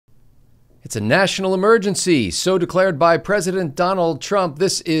It's a national emergency, so declared by President Donald Trump.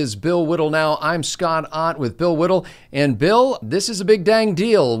 This is Bill Whittle Now. I'm Scott Ott with Bill Whittle. And Bill, this is a big dang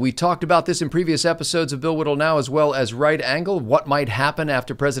deal. We talked about this in previous episodes of Bill Whittle Now, as well as Right Angle. What might happen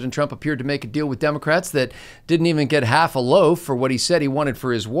after President Trump appeared to make a deal with Democrats that didn't even get half a loaf for what he said he wanted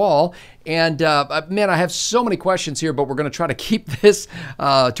for his wall. And man, I have so many questions here, but we're going to try to keep this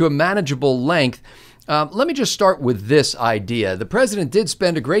to a manageable length. Let me just start with this idea. The president did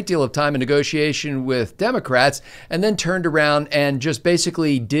spend a great deal of time in negotiation with Democrats and then turned around and just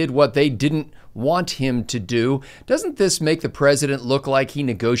basically did what they didn't want him to do. Doesn't this make the president look like he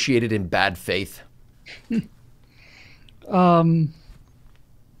negotiated in bad faith? Well,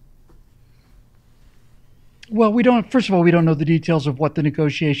 first of all, we don't know the details of what the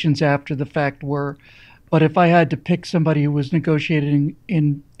negotiations after the fact were. But if I had to pick somebody who was negotiating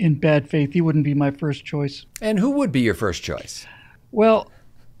in bad faith, he wouldn't be my first choice. And who would be your first choice? Well,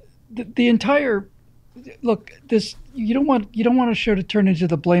 the entire look, this you don't want a show to turn into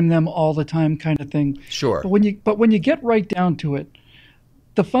the blame them all the time kind of thing. Sure. But when you get right down to it,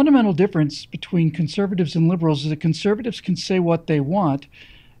 the fundamental difference between conservatives and liberals is that conservatives can say what they want,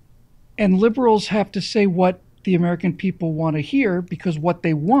 and liberals have to say what the American people want to hear, because what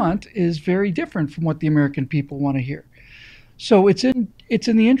they want is very different from what the American people want to hear. So it's in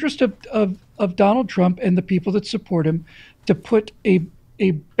the interest of Donald Trump and the people that support him to put a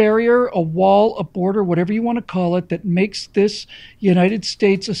barrier, a wall, a border, whatever you want to call it, that makes this United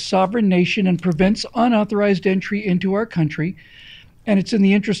States a sovereign nation and prevents unauthorized entry into our country. And it's in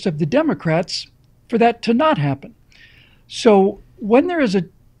the interest of the Democrats for that to not happen. So when there is a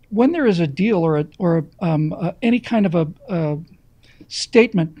deal or any kind of a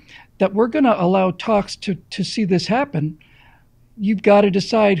statement that we're going to allow talks to see this happen, you've got to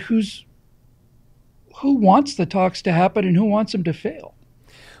decide who wants the talks to happen and who wants them to fail.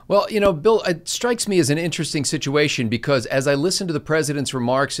 Well, you know, Bill, it strikes me as an interesting situation because as I listened to the president's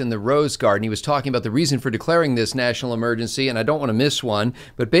remarks in the Rose Garden, he was talking about the reason for declaring this national emergency, and I don't want to miss one,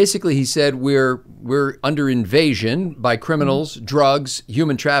 but basically he said we're under invasion by criminals, drugs,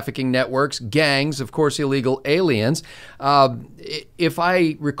 human trafficking networks, gangs, of course, illegal aliens. If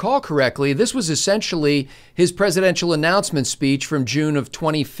I recall correctly, this was essentially his presidential announcement speech from June of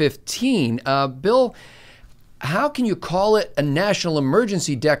 2015. Bill, how can you call it a national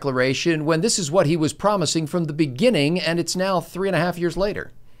emergency declaration when this is what he was promising from the beginning and it's now 3.5 years later?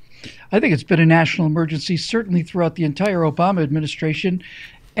 I think it's been a national emergency certainly throughout the entire Obama administration.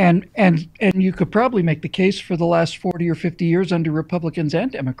 And you could probably make the case for the last 40 or 50 years under Republicans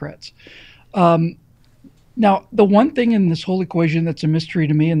and Democrats. Now, the one thing in this whole equation that's a mystery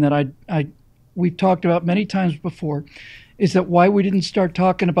to me and that we've talked about many times before is that why we didn't start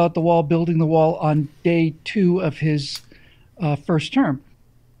talking about the wall, building the wall on day 2 of his first term.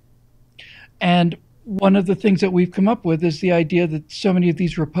 And one of the things that we've come up with is the idea that so many of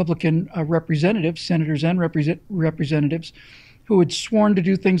these Republican representatives, senators and representatives, who had sworn to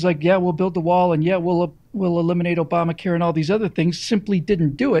do things like, yeah, we'll build the wall and yeah, we'll eliminate Obamacare and all these other things, simply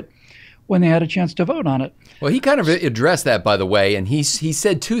didn't do it when they had a chance to vote on it. Well, he kind of addressed that, by the way, and he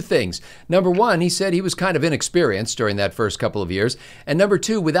said 2 things. Number one, he said he was kind of inexperienced during that first couple of years. And number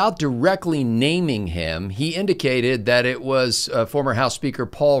 2, without directly naming him, he indicated that it was former House Speaker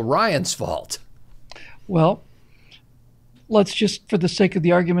Paul Ryan's fault. Well, let's just, for the sake of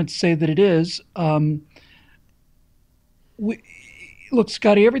the argument, say that it is. Look,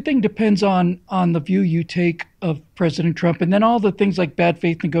 Scotty, everything depends on the view you take of President Trump, and then all the things like bad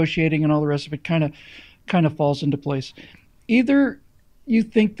faith negotiating and all the rest of it kind of falls into place. Either you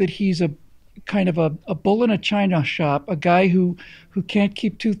think that he's a kind of a bull in a china shop, a guy who can't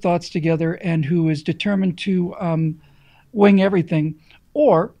keep 2 thoughts together and who is determined to wing everything,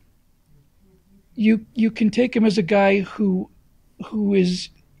 or you can take him as a guy who is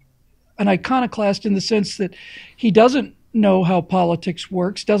an iconoclast in the sense that he doesn't know how politics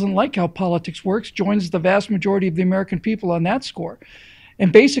works, doesn't like how politics works, joins the vast majority of the American people on that score,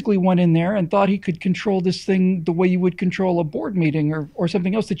 and basically went in there and thought he could control this thing the way you would control a board meeting or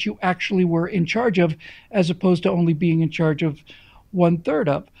something else that you actually were in charge of, as opposed to only being in charge of 1/3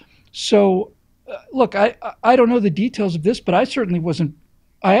 of. So, look, I don't know the details of this, but I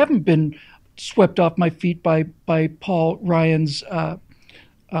haven't been swept off my feet by Paul Ryan's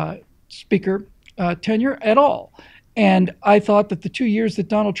speaker tenure at all. And I thought that the 2 years that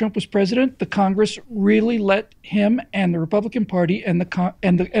Donald Trump was president, the Congress really let him and the Republican Party and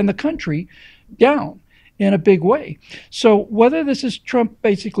the country down in a big way. So whether this is Trump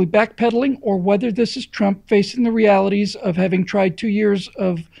basically backpedaling or whether this is Trump facing the realities of having tried 2 years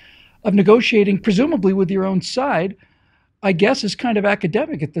of negotiating, presumably with your own side, I guess, is kind of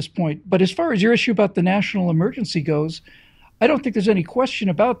academic at this point. But as far as your issue about the national emergency goes, I don't think there's any question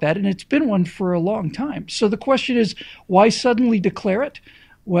about that, and it's been one for a long time. So the question is, why suddenly declare it?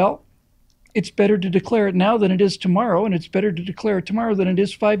 Well, it's better to declare it now than it is tomorrow, and it's better to declare it tomorrow than it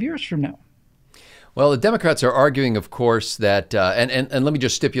is 5 years from now. Well, the Democrats are arguing, of course, that, and let me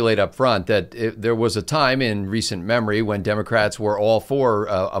just stipulate up front that there was a time in recent memory when Democrats were all for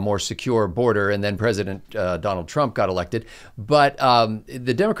a more secure border, and then President Donald Trump got elected. But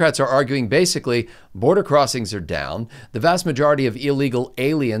the Democrats are arguing basically border crossings are down. The vast majority of illegal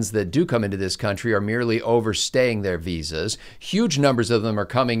aliens that do come into this country are merely overstaying their visas. Huge numbers of them are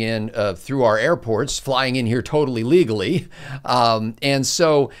coming in through our airports, flying in here totally legally. And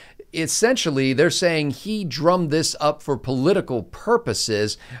so essentially, they're saying he drummed this up for political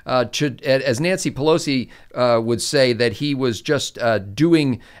purposes, as Nancy Pelosi would say, that he was just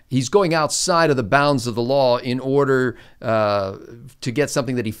he's going outside of the bounds of the law in order to get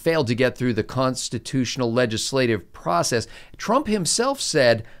something that he failed to get through the constitutional legislative process. Trump himself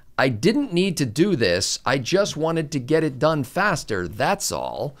said, I didn't need to do this. I just wanted to get it done faster. That's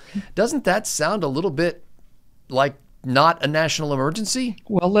all. Doesn't that sound a little bit like not a national emergency?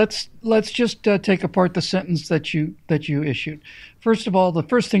 Well, let's just take apart the sentence that you issued. First of all, the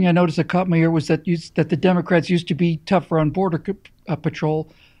first thing I noticed that caught my ear was that the Democrats used to be tougher on border control,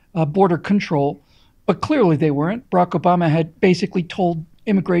 but clearly they weren't. Barack Obama had basically told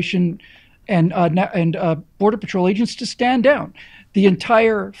immigration and border patrol agents to stand down. The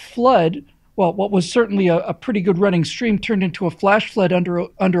entire flood, well, what was certainly a pretty good running stream, turned into a flash flood under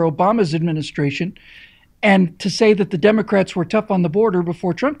Obama's administration. And to say that the Democrats were tough on the border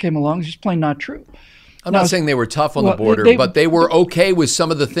before Trump came along is just plain not true. I'm not saying they were tough on the border, but they were okay with some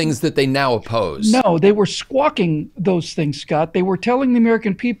of the things that they now oppose. No, they were squawking those things, Scott. They were telling the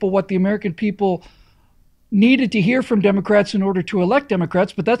American people what the American people needed to hear from Democrats in order to elect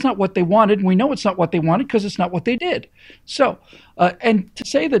Democrats, but that's not what they wanted. And we know it's not what they wanted because it's not what they did. So, and to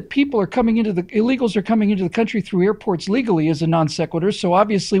say that illegals are coming into the country through airports legally is a non sequitur. So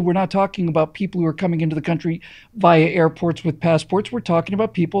obviously we're not talking about people who are coming into the country via airports with passports. We're talking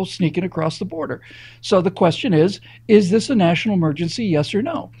about people sneaking across the border. So the question is this a national emergency? Yes or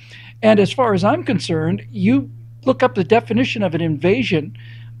no? And as far as I'm concerned, you look up the definition of an invasion,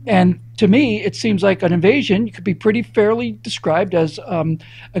 and to me, it seems like an invasion could be pretty fairly described as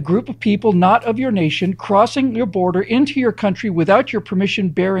a group of people not of your nation crossing your border into your country without your permission,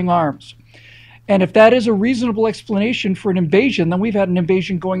 bearing arms. And if that is a reasonable explanation for an invasion, then we've had an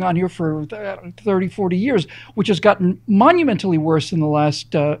invasion going on here for 30, 40 years, which has gotten monumentally worse in the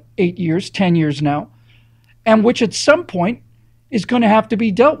last 8 years, 10 years now, and which at some point is going to have to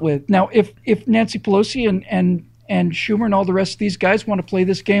be dealt with. Now, if Nancy Pelosi and Schumer and all the rest of these guys want to play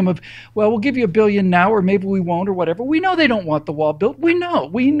this game of, well, we'll give you $1 billion now, or maybe we won't, or whatever. We know they don't want the wall built. We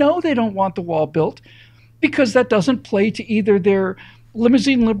know they don't want the wall built because that doesn't play to either their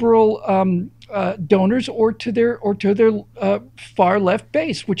limousine liberal donors or to their far left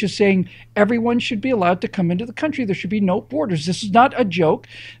base, which is saying everyone should be allowed to come into the country. There should be no borders. This is not a joke.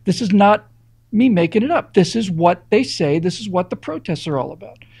 This is not me making it up. This is what they say. This is what the protests are all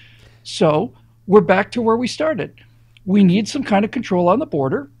about. So we're back to where we started. We need some kind of control on the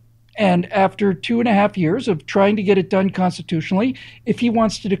border. And after 2.5 years of trying to get it done constitutionally, if he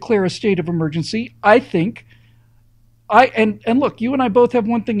wants to declare a state of emergency, I think and look, you and I both have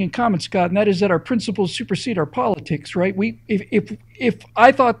one thing in common, Scott, and that is that our principles supersede our politics, right? If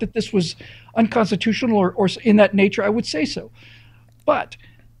I thought that this was unconstitutional or in that nature, I would say so. But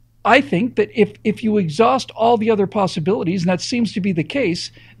I think that if you exhaust all the other possibilities, and that seems to be the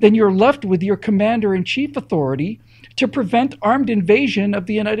case, then you're left with your commander-in-chief authority to prevent armed invasion of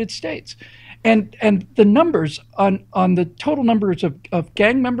the United States. And the numbers on the total numbers of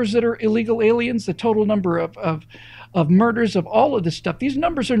gang members that are illegal aliens, the total number of murders, of all of this stuff, these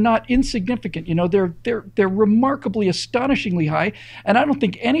numbers are not insignificant. You know, they're remarkably, astonishingly high, and I don't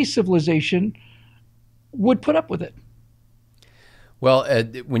think any civilization would put up with it. Well,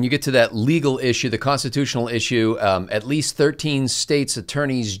 when you get to that legal issue, the constitutional issue, at least 13 states'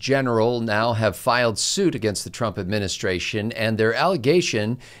 attorneys general now have filed suit against the Trump administration, and their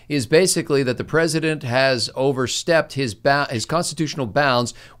allegation is basically that the president has overstepped his constitutional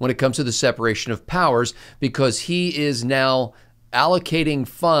bounds when it comes to the separation of powers, because he is now allocating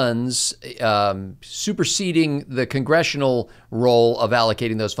funds, superseding the congressional role of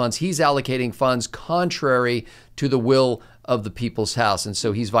allocating those funds. He's allocating funds contrary to the will of the people's house, and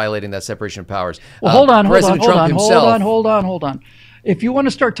so he's violating that separation of powers. Well, hold on. If you want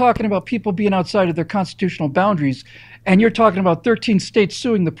to start talking about people being outside of their constitutional boundaries, and you're talking about 13 states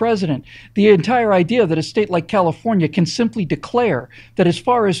suing the president, the entire idea that a state like California can simply declare that as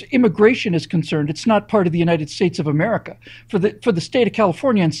far as immigration is concerned, it's not part of the United States of America. For the state of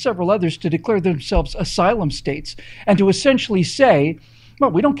California and several others to declare themselves asylum states and to essentially say, well,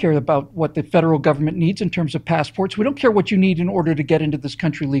 we don't care about what the federal government needs in terms of passports. We don't care what you need in order to get into this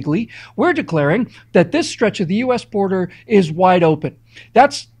country legally. We're declaring that this stretch of the U.S. border is wide open.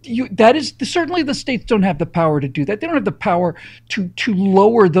 That is certainly the states don't have the power to do that. They don't have the power to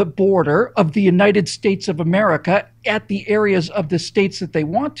lower the border of the United States of America at the areas of the states that they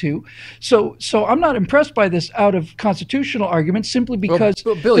want to. So I'm not impressed by this out of constitutional argument simply because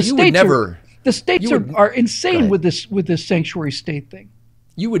Bill, the states are insane with this sanctuary state thing.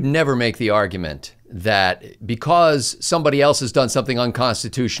 You would never make the argument that because somebody else has done something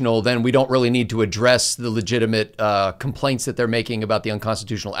unconstitutional, then we don't really need to address the legitimate complaints that they're making about the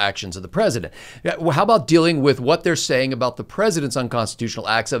unconstitutional actions of the president. How about dealing with what they're saying about the president's unconstitutional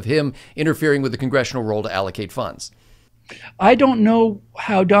acts of him interfering with the congressional role to allocate funds? I don't know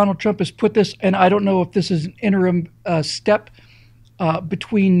how Donald Trump has put this, and I don't know if this is an interim step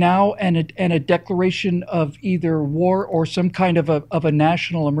between now and a declaration of either war or some kind of a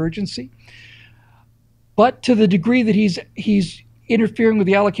national emergency. But to the degree that he's interfering with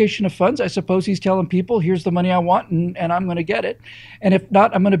the allocation of funds, I suppose he's telling people, here's the money I want, and I'm going to get it. And if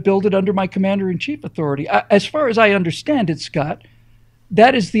not, I'm going to build it under my commander-in-chief authority. As far as I understand it, Scott,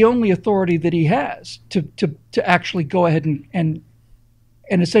 that is the only authority that he has to actually go ahead and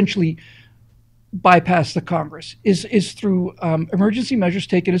essentially bypass the Congress is through emergency measures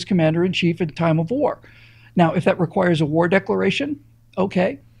taken as commander-in-chief in time of war. Now, if that requires a war declaration,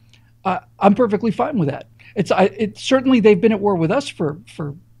 okay, I'm perfectly fine with that. It's certainly they've been at war with us for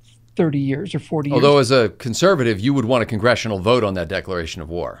 30 years or 40 years. Although as a conservative, you would want a congressional vote on that declaration of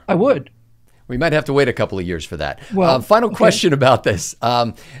war. I would. We might have to wait a couple of years for that. Well, final question about this.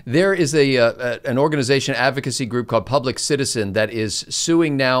 There is an organization, advocacy group called Public Citizen that is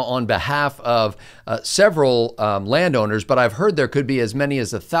suing now on behalf of several landowners, but I've heard there could be as many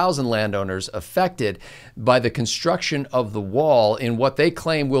as 1,000 landowners affected by the construction of the wall in what they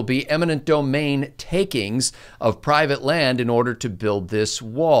claim will be eminent domain takings of private land in order to build this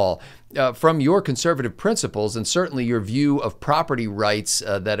wall. From your conservative principles and certainly your view of property rights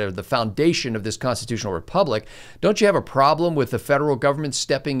that are the foundation of this constitutional republic, don't you have a problem with the federal government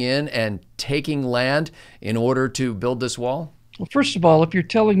stepping in and taking land in order to build this wall? Well, first of all, if you're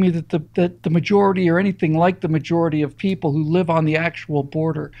telling me that the majority or anything like the majority of people who live on the actual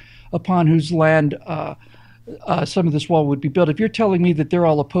border upon whose land some of this wall would be built, if you're telling me that they're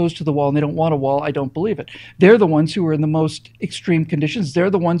all opposed to the wall and they don't want a wall, I don't believe it. They're the ones who are in the most extreme conditions.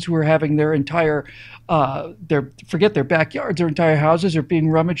 They're the ones who are having their entire, forget their backyards, their entire houses are being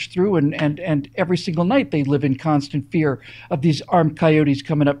rummaged through, and every single night they live in constant fear of these armed coyotes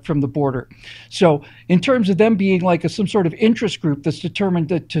coming up from the border. So in terms of them being like some sort of interest group that's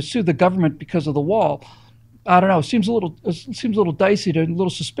determined to sue the government because of the wall, I don't know, seems a little dicey, a little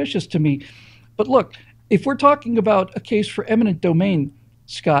suspicious to me. But look, if we're talking about a case for eminent domain,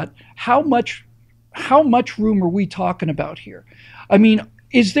 Scott, how much room are we talking about here? I mean,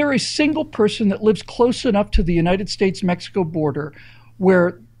 is there a single person that lives close enough to the United States-Mexico border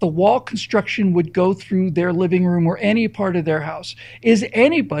where the wall construction would go through their living room or any part of their house? Is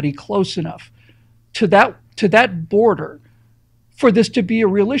anybody close enough to that border for this to be a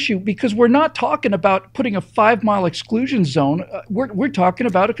real issue? Because we're not talking about putting a 5-mile exclusion zone. We're talking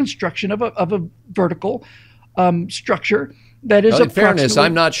about a construction of a vertical structure that is. Well, in fairness,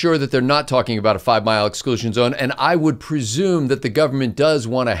 I'm not sure that they're not talking about a 5-mile exclusion zone, and I would presume that the government does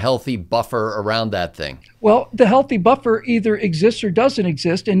want a healthy buffer around that thing. Well, the healthy buffer either exists or doesn't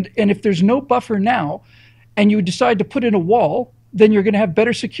exist, and if there's no buffer now, and you decide to put in a wall, then you're going to have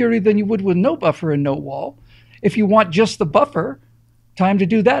better security than you would with no buffer and no wall. If you want just the buffer, time to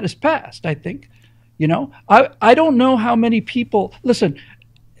do that is past, I think. You know, I don't know how many people listen.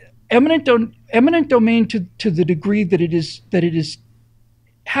 Eminent domain to the degree that it is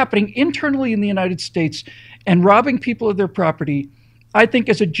happening internally in the United States and robbing people of their property, I think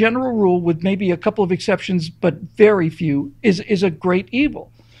as a general rule, with maybe a couple of exceptions, but very few, is a great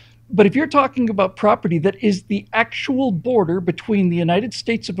evil. But if you're talking about property that is the actual border between the United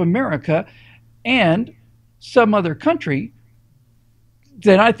States of America and some other country,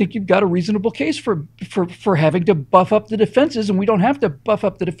 then I think you've got a reasonable case for having to buff up the defenses, and we don't have to buff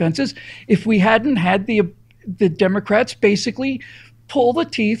up the defenses if we hadn't had the Democrats basically pull the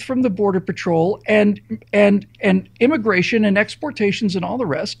teeth from the Border Patrol and immigration and exportations and all the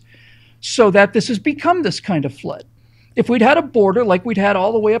rest, so that this has become this kind of flood. If we'd had a border like we'd had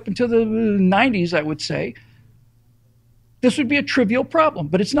all the way up into the 90s, I would say, this would be a trivial problem.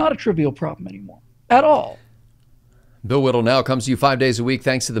 But it's not a trivial problem anymore at all. Bill Whittle Now comes to you 5 days a week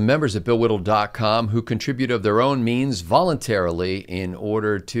thanks to the members at BillWhittle.com who contribute of their own means voluntarily in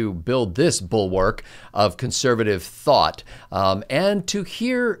order to build this bulwark of conservative thought. And to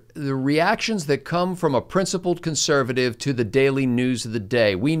hear the reactions that come from a principled conservative to the daily news of the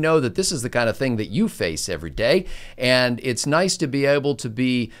day. We know that this is the kind of thing that you face every day, and it's nice to be able to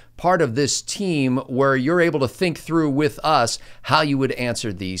be part of this team where you're able to think through with us how you would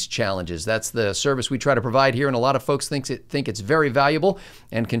answer these challenges. That's the service we try to provide here, and a lot of folks think it's very valuable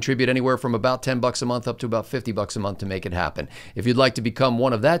and contribute anywhere from about $10 a month up to about $50 a month to make it happen. If you'd like to become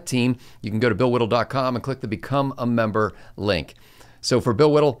one of that team, you can go to BillWhittle.com and click the Become a Member link. So for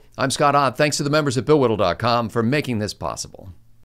Bill Whittle, I'm Scott Ott. Thanks to the members at BillWhittle.com for making this possible.